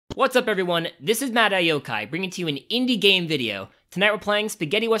What's up everyone, this is Mad Yokai, bringing to you an indie game video. Tonight we're playing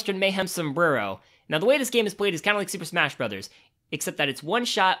Spaghetti Western Mayhem Sombrero. Now the way this game is played is kind of like Super Smash Bros., except that it's one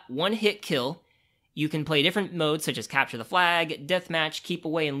shot, one hit kill. You can play different modes such as capture the flag, deathmatch, keep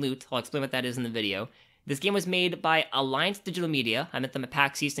away, and loot. I'll explain what that is in the video. This game was made by Alliance Digital Media. I met them at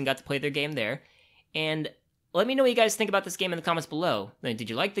PAX East and got to play their game there. And let me know what you guys think about this game in the comments below. Did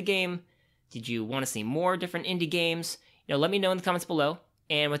you like the game? Did you want to see more different indie games? Let me know in the comments below.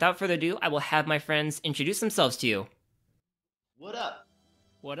 And without further ado, I will have my friends introduce themselves to you. What up?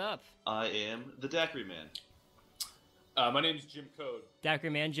 What up? I am the Daiquiri Man. My name's Jim Code.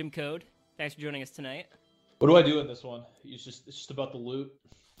 Daiquiri Man, Jim Code. Thanks for joining us tonight. What do I do in this one? It's just about the loot.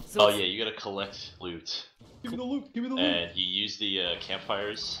 So yeah, you gotta collect loot. Give me the loot. Give me the loot. And you use the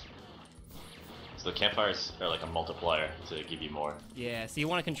campfires. So the campfires are like a multiplier to give you more. Yeah, so you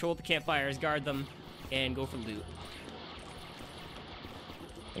want to control the campfires, guard them, and go for loot.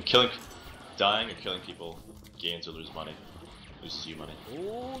 And dying or killing people gains or loses money. Loses you money.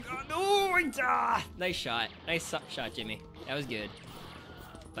 Oh god, no! Nice shot. Nice shot, Jimmy. That was good.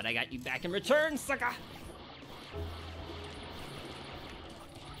 But I got you back in return, sucker!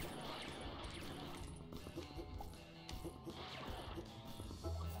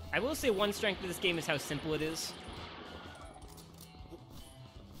 I will say one strength of this game is how simple it is.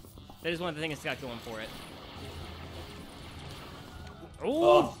 That is one of the things it's got going for it.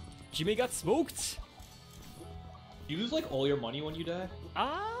 Oh! Jimmy got smoked! You lose like all your money when you die?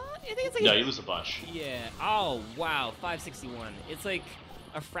 I think it's like... No, you lose a bunch. Yeah. Oh, wow. 561. It's like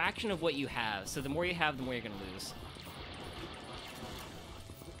a fraction of what you have. So the more you have, the more you're gonna lose.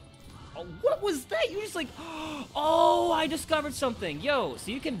 Oh, what was that? You just like... Oh, I discovered something. Yo,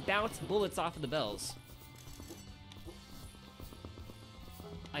 so you can bounce bullets off of the bells.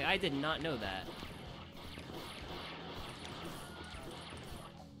 I did not know that.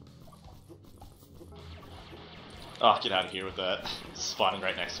 Oh, get out of here with that. Spawning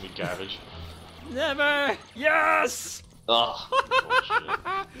right next to me, garbage. Never! Yes! Oh,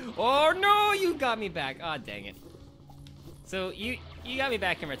 bullshit. Oh no, you got me back. Ah, oh, dang it. So you got me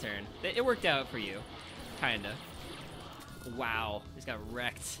back in return. It worked out for you, kinda. Wow, just got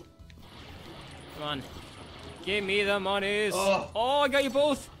wrecked. Come on, give me the monies. Oh, I got you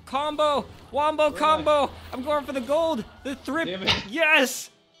both. Combo, wombo combo. I'm going for the gold. The thrip. Yes.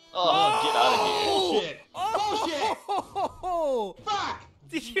 Oh, get out of here. Bullshit! Oh! Fuck!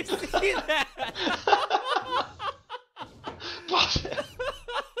 Did you see that? Bullshit.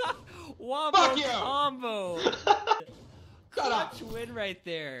 Wombo Fuck you! combo. Shut Clutch win right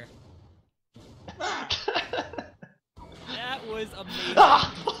there. Fuck! That was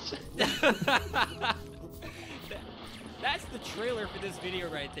amazing. That's the trailer for this video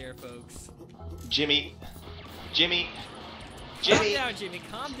right there, folks. Jimmy. Calm down, Jimmy.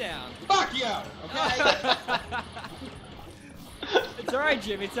 Calm down. Fuck you! Okay? It's alright,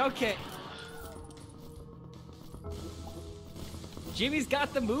 Jimmy. It's okay. Jimmy's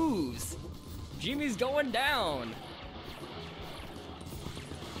got the moves. Jimmy's going down.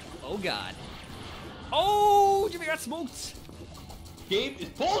 Oh, God. Oh, Jimmy got smoked. Game is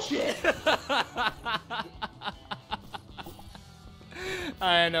bullshit!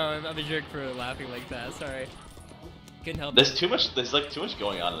 I know. I'm a jerk for laughing like that. Sorry. Couldn't help There's it. there's like too much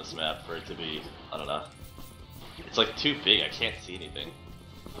going on in this map for it to be, I don't know. It's like too big, I can't see anything.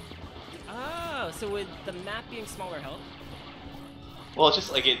 Oh, so would the map being smaller help? Well, it's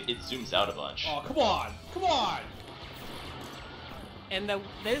just like it zooms out a bunch. Oh, come on! Come on! And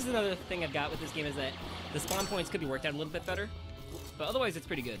there's another thing I've got with this game is that the spawn points could be worked out a little bit better, but otherwise it's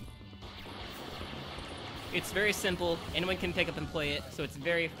pretty good. It's very simple, anyone can pick up and play it, so it's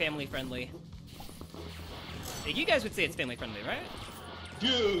very family friendly. You guys would say it's family friendly, right?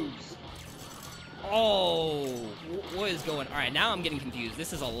 Dudes! Oh, what is going on? Alright, now I'm getting confused.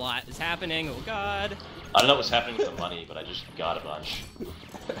 This is a lot that's happening, oh god. I don't know what's happening with the money, but I just got a bunch.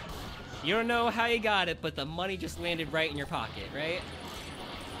 You don't know how you got it, but the money just landed right in your pocket, right?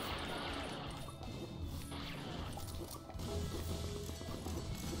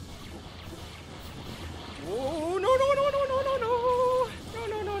 Oh, no, no, no, no, no, no, no. No,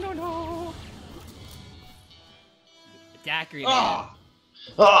 no, no, no, no. Daiquiri Man. Ah!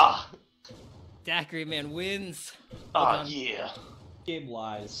 Ah! Daiquiri Man wins. Ah, yeah. Game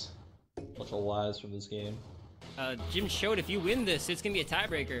lies. Bunch of lies from this game. Jim showed if you win this, it's gonna be a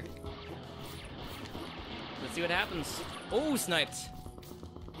tiebreaker. Let's see what happens. Oh, sniped.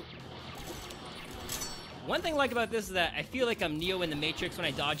 One thing I like about this is that I feel like I'm Neo in the Matrix when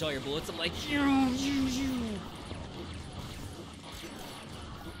I dodge all your bullets. I'm like, you.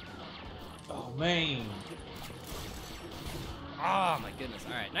 Oh, man. Oh my goodness.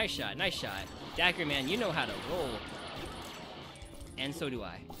 Alright, nice shot, nice shot. Daiquiri man, you know how to roll. And so do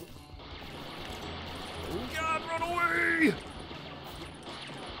I. Oh god, run away!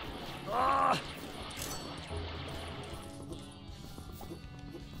 Ah!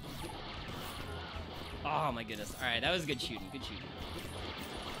 Oh my goodness. Alright, that was good shooting, good shooting.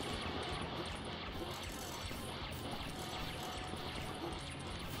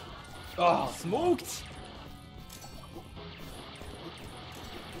 Oh, Smoked!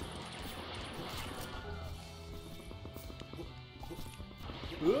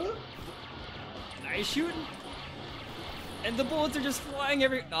 Nice shooting. And the bullets are just flying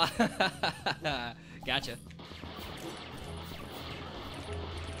every... Gotcha.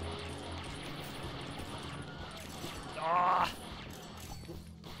 Ah!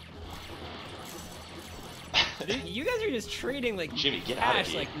 Dude, you guys are just trading like Jimmy, get out of cash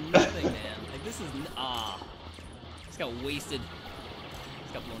here. like nothing, man. Like this is just got wasted.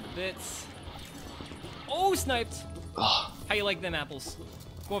 Just got blown to bits. Oh, sniped. Oh, How you like them apples?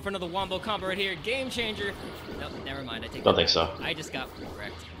 Going for another wombo combo right here. Game changer. Nope, never mind. I take don't that think so. back. I just got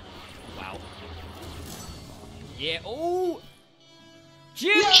wrecked. Wow. Yeah. Oh.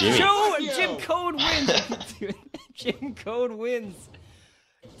 Jim Code wins. Dude, Jim Code wins.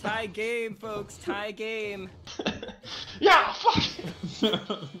 Tie game, folks. Tie game. Yeah, fuck!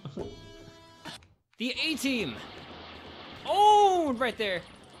 The A team. Oh, right there.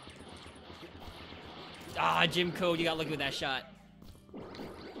 Ah, Jim Code, you got lucky with that shot.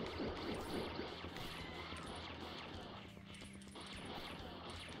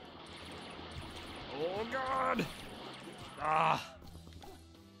 Oh god. Ah.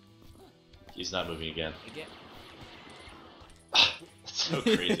 He's not moving again. Again. That's so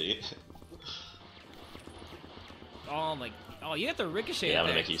crazy. Oh my. Oh, you got the ricochet. Yeah, I'm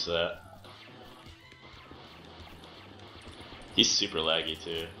there. gonna make use of that. He's super laggy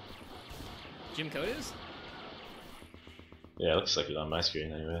too. Jim Code is? Yeah, it looks like he's on my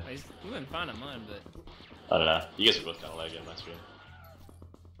screen anyway. Oh, he's doing fine on mine, but I don't know. You guys are both kind of laggy on my screen.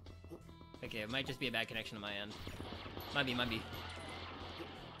 okay, it might just be a bad connection on my end. Might be, might be.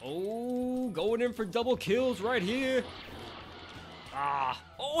 Oh, going in for double kills right here. Ah.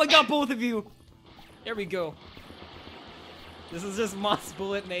 Oh, I got both of you. There we go. This is just Moss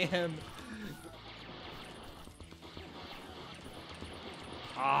Bullet Mayhem.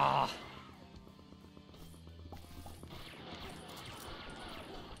 Ah.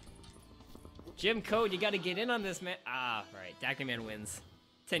 Jim Code, you gotta get in on this, man. Ah, right. Daiquiri man wins.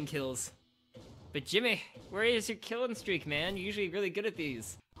 10 kills. But Jimmy, where is your killing streak, man? You're usually really good at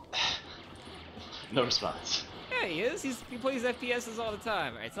these. No response. Yeah, he is. He plays FPSs all the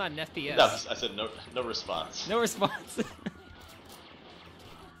time. It's not an FPS. No, I said no response. No response.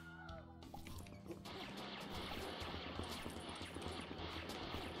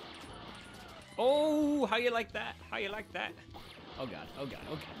 Oh, how you like that? How you like that? Oh god, oh god,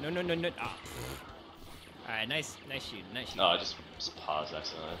 oh god. No, no, no, no. Ah. Alright, nice shooting, nice shooting. No, I just paused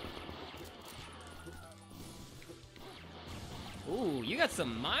accidentally. Ooh, you got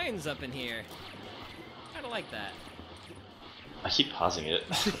some mines up in here. Kinda like that. I keep pausing it.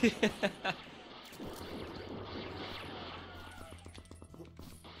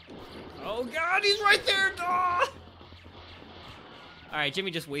 Oh god, he's right there! Ah! Alright, Jimmy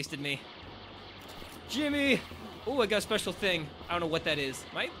just wasted me. Jimmy! Oh, I got a special thing. I don't know what that is.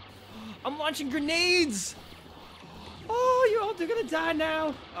 I'm launching grenades! Oh, you're all gonna die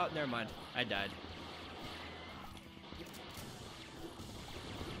now. Oh, never mind. I died.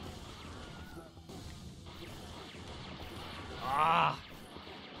 Ah!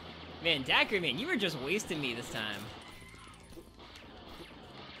 Man, Daiquiri man, you were just wasting me this time.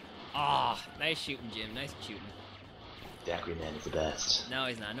 Ah, nice shooting, Jim. Nice shooting. Daiquiri Man is the best. No,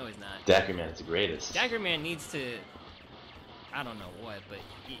 he's not. No, he's not. Daiquiri Man is the greatest. Daiquiri man needs to... I don't know what, but...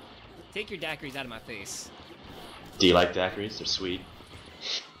 take your daiquiris out of my face. Do you like daiquiris? They're sweet.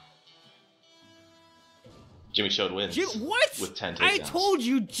 Jimmy Chode wins. What? With 10 takedowns. I told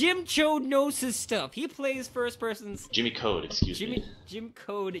you, Jim Chode knows his stuff. He plays first persons. Jimmy Code, excuse me. Jim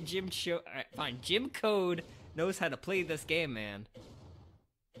Code, Jim Chode... Alright, fine. Jim Code knows how to play this game, man.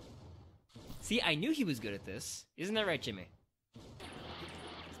 See, I knew he was good at this. Isn't that right, Jimmy?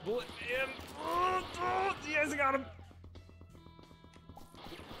 Bullet him. Oh, yes, I got him.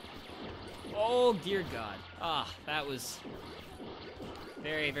 Oh, dear God. Ah, that was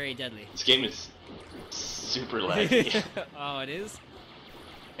very, very deadly. This game is super laggy. Oh, it is?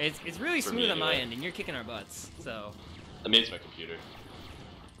 It's really For smooth me, on my anyway. end, and you're kicking our butts, so... I mean, it's my computer.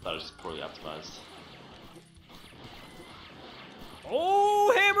 Thought it was just poorly optimized.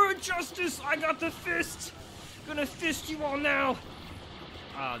 Oh, Hammer of Justice! I got the fist! Gonna fist you all now.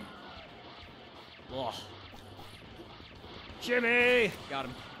 Ugh. Jimmy! Got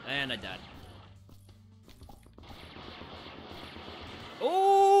him. And I died.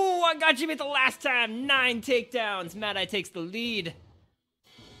 Oh, I got Jimmy the last time. 9 takedowns. Mad Eye takes the lead.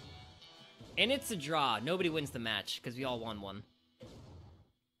 And it's a draw. Nobody wins the match because we all won one.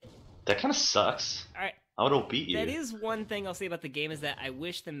 That kind of sucks. All right. I would have beat you. That is one thing I'll say about the game is that I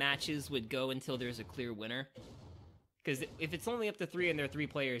wish the matches would go until there's a clear winner. Because if it's only up to 3 and there are 3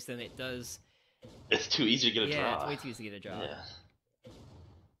 players, then it does... It's too easy to get a draw. Yeah, it's way too easy to get a draw. Yeah.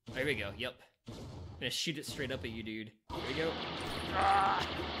 There we go, yep. I'm gonna shoot it straight up at you, dude. There we go. Ah!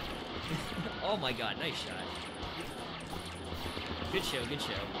 Oh my god, nice shot. Good show, good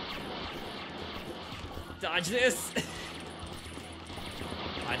show. Dodge this!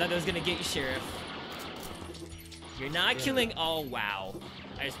 I thought that was gonna get you, Sheriff. You're not killing... Oh, wow.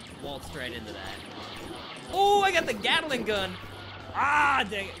 I just waltzed right into that. Oh, I got the Gatling gun! Ah,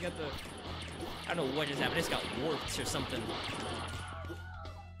 dang it, I got the... I don't know what just happened, I just got warped or something.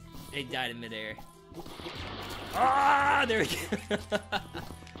 They died in midair. Ah, there we go.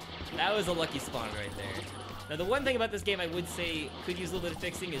 That was a lucky spawn right there. Now, the one thing about this game I would say could use a little bit of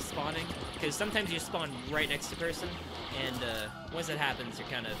fixing is spawning, because sometimes you spawn right next to a person, and once that happens, you're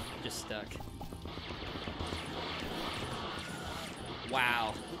kind of just stuck.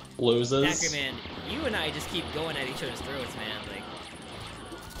 Wow. Loses. Dacker, man, you and I just keep going at each other's throats, man. Like,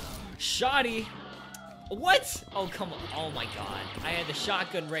 shoddy. What? Oh, come on. Oh, my God. I had the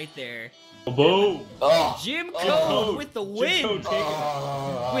shotgun right there. Boom. Oh. Jim Code with the win. With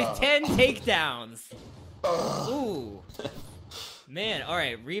 10 takedowns. Ooh. Man, all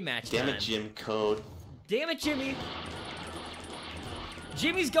right, rematch Damn time. it, Jim Code. Damn it, Jimmy.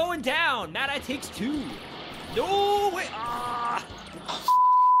 Jimmy's going down. Mad Eye takes 2. No, wait. Ah.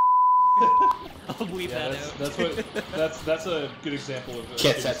 I'll bleep that out. That's a good example of.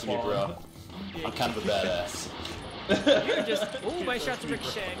 Can't test me, bro. I'm kind of a badass. You're just... Ooh, my shots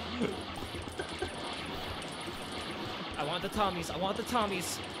ricocheting. I want the Tommies. I want the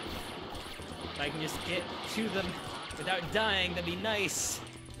Tommies. If I can just get to them without dying, that'd be nice.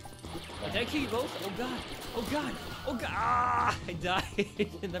 Did I kill you both? Oh, God. Oh, God. Oh, God. Ah! I died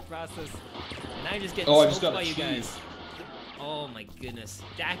in the process. And I'm just getting smoked by you guys. Oh, my goodness.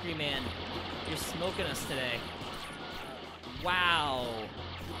 Daiquiri, man. You're smoking us today. Wow.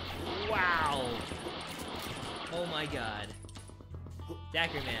 Wow. Oh my god.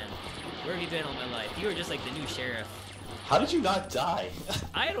 Daiquiri, man. Where have you been all my life? You were just like the new sheriff. How did you not die?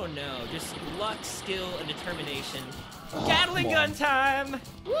 I don't know. Just luck, skill, and determination. Gatling gun time!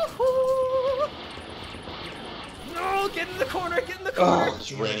 Woohoo! No! Get in the corner! Get in the corner!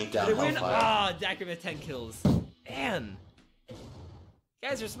 It's raining down Did I win? hellfire. Ah, Daiquiri with 10 kills. Man. You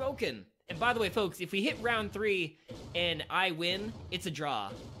guys are smoking. And by the way, folks, if we hit round 3 and I win, it's a draw.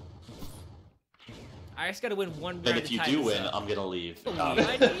 I just gotta win one round. And if you do win, I'm gonna leave. I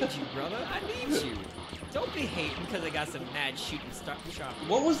need you, brother. I need you. Don't be hating because I got some mad shooting shot.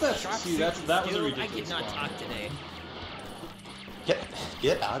 What was that? Sharp See, that was a skill. ridiculous I did not spawn. talk today.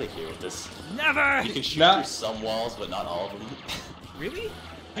 Get out of here with this. Never. You can shoot Nah. through some walls, but not all of them. Really?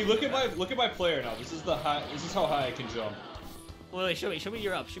 Hey, look at my player now. This is the high. This is how high I can jump. Wait, show me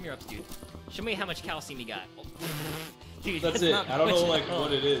your ups. Show me your ups, dude. Show me how much calcium you got. Oh. Dude, That's it. not I don't know much like at all.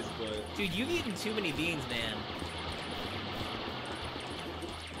 what it is, but Dude, you've eaten too many beans, man.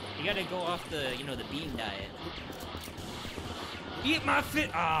 You gotta go off the, you know, the bean diet. Eat my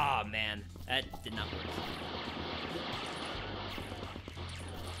fit. Ah, man, that did not work.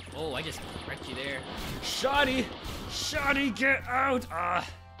 Oh, I just wrecked you there. Shoddy, Shoddy, get out! Ah.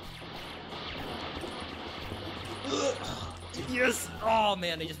 Yes! Oh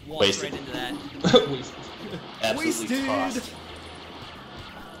man, I just walked Wasted. right into that. Absolutely Wasted. tossed.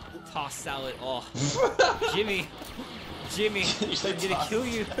 Toss salad. Oh, Jimmy, Jimmy, You said I'm gonna toss. kill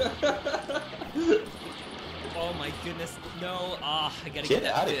you. Oh my goodness, no! Ah, I gotta Get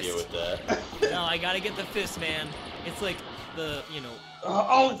get out that of fist. here with that. No, I gotta get the fist, man. It's like the, you know.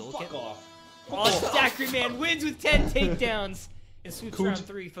 oh, bundle fuck kit. off. Oh, Daiquiri man wins with 10 takedowns and sweeps Coot. round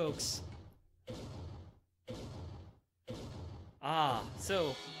 3, folks. Ah,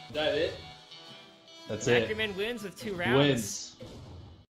 so That it? That's Daiquiri it. man wins with 2 rounds. Wins.